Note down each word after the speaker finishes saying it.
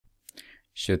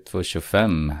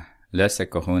22-25. Lös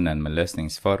ekvationen med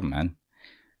lösningsformeln.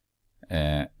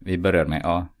 Vi börjar med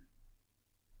A.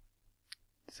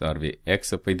 Så har vi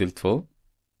x upphöjt till 2.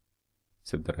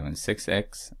 Subtraherar med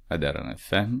 6x. Adderar med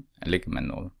 5. Är lika med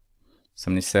 0.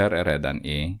 Som ni ser är redan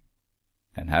i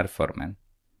den här formen.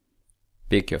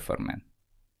 PQ-formen.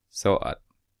 Så att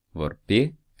vår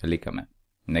P är lika med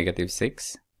negativ 6.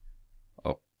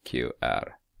 Och Q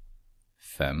är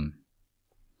 5.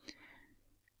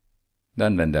 Då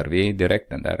använder vi direkt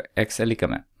den där x är lika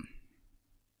med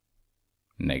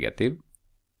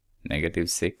negativ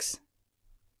 6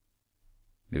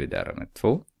 dividerar med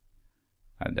 2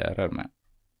 adderar med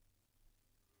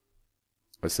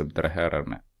och subtraherar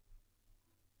med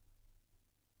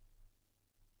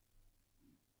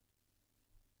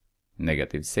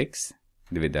negativ 6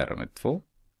 dividerar med 2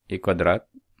 i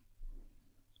kvadrat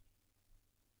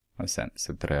och sen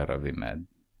subtraherar vi med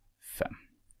 5.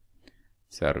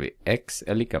 Så har vi x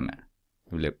är lika med,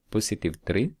 det blir positiv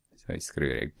 3, så jag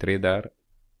skriver 3 där,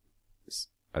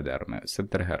 och därmed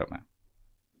subtraherar med.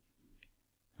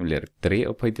 Det blir 3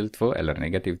 upphöjt till 2, eller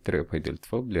negativ 3 upphöjt till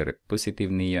 2, blir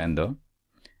positiv 9 ändå.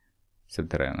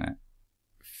 Subtraherar med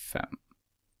 5.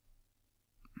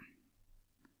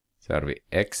 Så har vi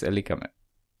x är lika med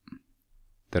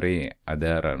 3,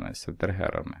 adderar med,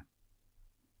 subtraherar med.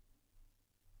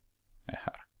 Det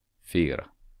här, 4.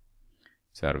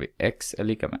 Så har vi x är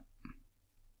lika med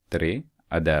 3,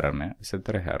 adderar med,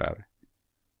 subtraherar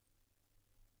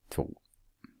 2.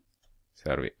 Så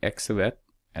har vi x sub 1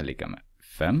 är lika med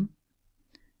 5.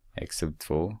 X sub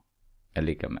 2 är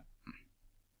lika med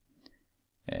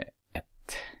 1.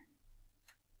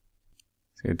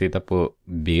 Ska vi titta på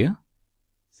B.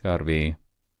 Så har vi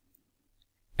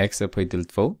x upphöjt till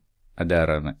 2.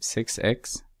 Adderar med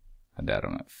 6x. Adderar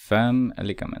med 5 är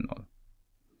lika med 0.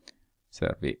 Så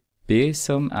har vi B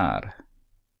som är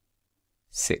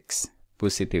 6.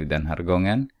 Positiv den här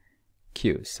gången.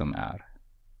 Q som är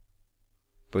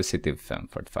positiv 5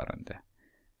 fortfarande.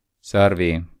 Så har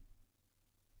vi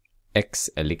x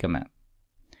är lika med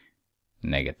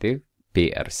negativ.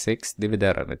 P är 6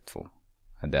 dividerar med 2.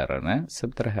 Adderar med,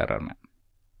 subtraherar med.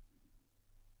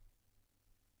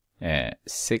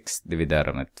 6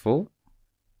 dividerar med 2.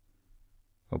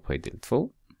 Upphöjt till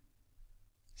 2.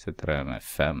 Subtraherar med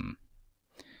 5.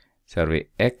 Så har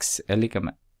vi x är lika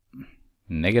med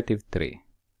negativ 3.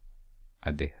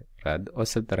 Adderad och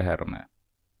subtraherar med.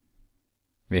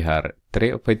 Vi har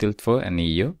 3 upphöjt till 2 är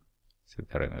 9.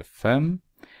 Subtraherar med 5.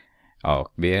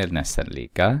 Och vi är nästan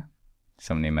lika.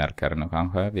 Som ni märker nu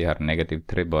kanske. Vi har negativ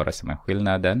 3 bara som är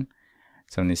skillnaden.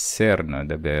 Som ni ser nu,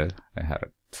 det blir det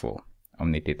här 2.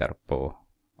 Om ni tittar på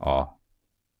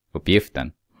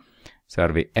A-uppgiften. Så har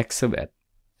vi x sub 1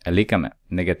 är lika med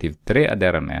negativ 3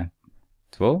 adderar med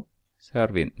 2. Så har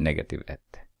vi negativ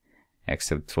 1. X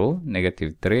sub 2,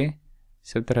 negativ 3.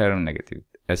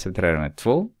 Subtraherar med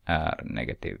 2 är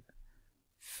negativ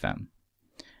 5.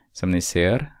 Som ni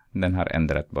ser, den har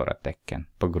ändrat bara tecken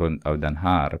på grund av den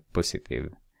här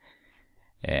positiv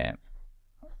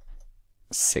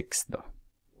 6 då.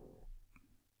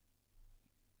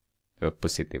 Det var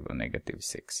positiv och negativ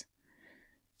 6.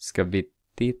 Ska vi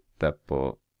titta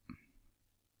på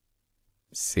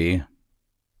C.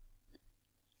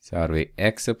 Så har vi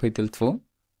x upphöjt till 2.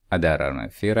 Adderar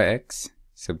med 4x.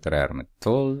 Subtraherar med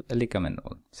 12 är lika med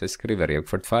 0. Så skriver jag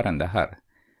fortfarande här.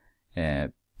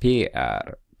 P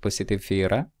är positiv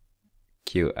 4.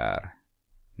 Q är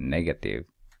negativ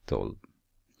 12.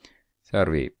 Så har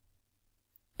vi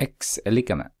x är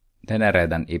lika med. Den är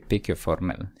redan i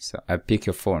PQ-form. Så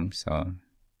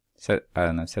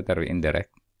sätter vi in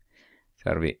direkt. Så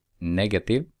har vi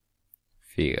negativ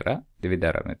 4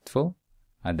 dividerar med 2.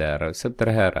 Adderar och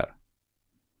subtraherar.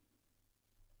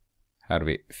 Här har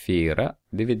vi 4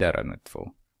 dividerar med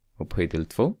 2. Upphöjt till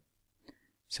 2.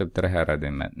 Subtraherar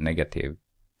det med negativ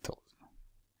 12.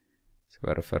 Så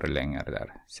bara förlänger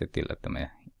där. Se till att de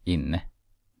är inne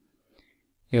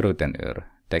i roten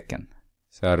ur tecken.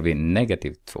 Så har vi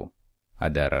negativ 2.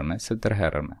 Adderar med,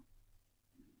 subtraherar med.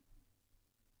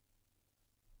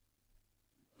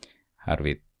 Här har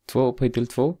vi 2 upphöjt till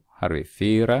 2. Har vi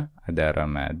 4. Adderar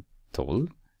med 12.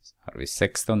 Så har vi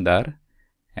 16 där.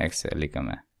 X är lika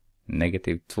med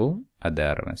negativ 2.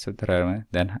 Adderar med, subtraherar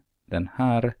med. Den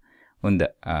här under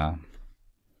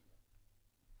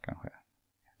kanske.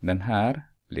 Den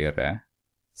här blir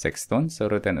 16. Så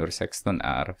roten ur 16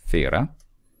 är 4.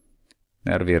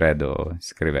 När vi är redo att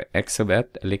skriva x sub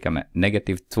 1 är lika med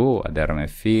negativ 2. Adderar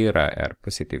med 4 är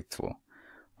positiv 2.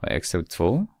 Och x sub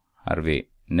 2 har vi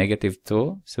negativ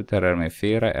 2. Subtraherar med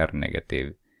 4 är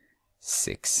negativ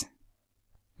 6.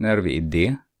 När vi i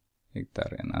D. Jag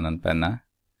tar en annan penna.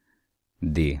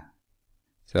 D.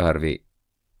 Så har vi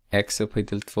x upphöjt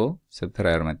till 2.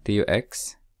 Subtraherar med 10x.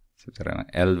 Subtraherar med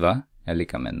 11 är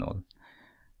lika med 0.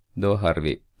 Då har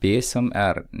vi b som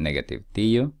är negativ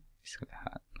 10. Vi ska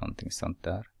ha någonting sånt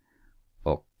där.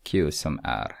 Och q som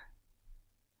är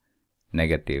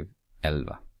negativ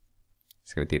 11.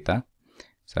 Ska vi titta.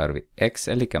 Så har vi x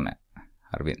är lika med.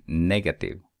 Har vi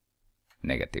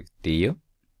negativ 10.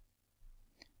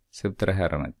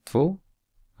 Subtraherar med 2.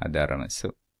 Adderar med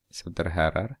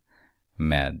subtraherar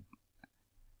med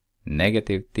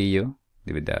negativ 10.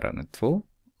 Dividerar med 2.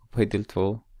 Upphöjt till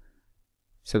 2.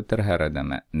 Subtraherar det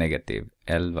med negativ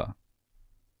 11.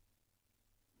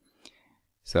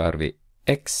 Så har vi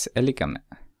x är lika med.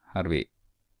 Har vi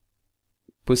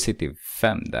positiv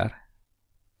 5 där.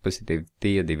 Positiv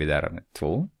 10 dividerar med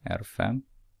 2 är 5.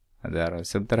 Där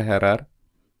subtraherar.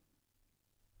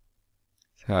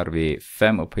 Så har vi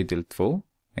 5 upphöjt till 2.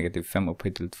 Negativ 5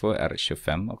 upphöjt till 2 är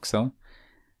 25 också.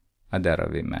 Adderar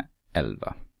vi med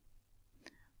 11.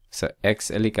 Så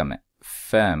x är lika med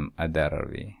 5 adderar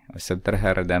vi. Och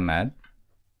subtraherar det med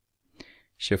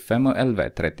 25 och 11 är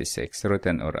 36.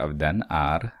 Roten ur av den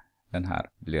är. Den här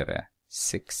blir det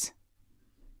 6.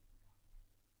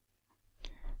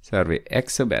 Så har vi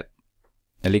x sub 1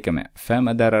 är lika med 5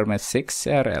 adderar med 6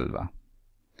 är 11.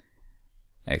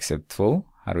 X sub 2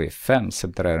 har vi 5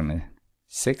 subtraherar med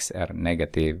 6 är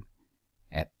negativ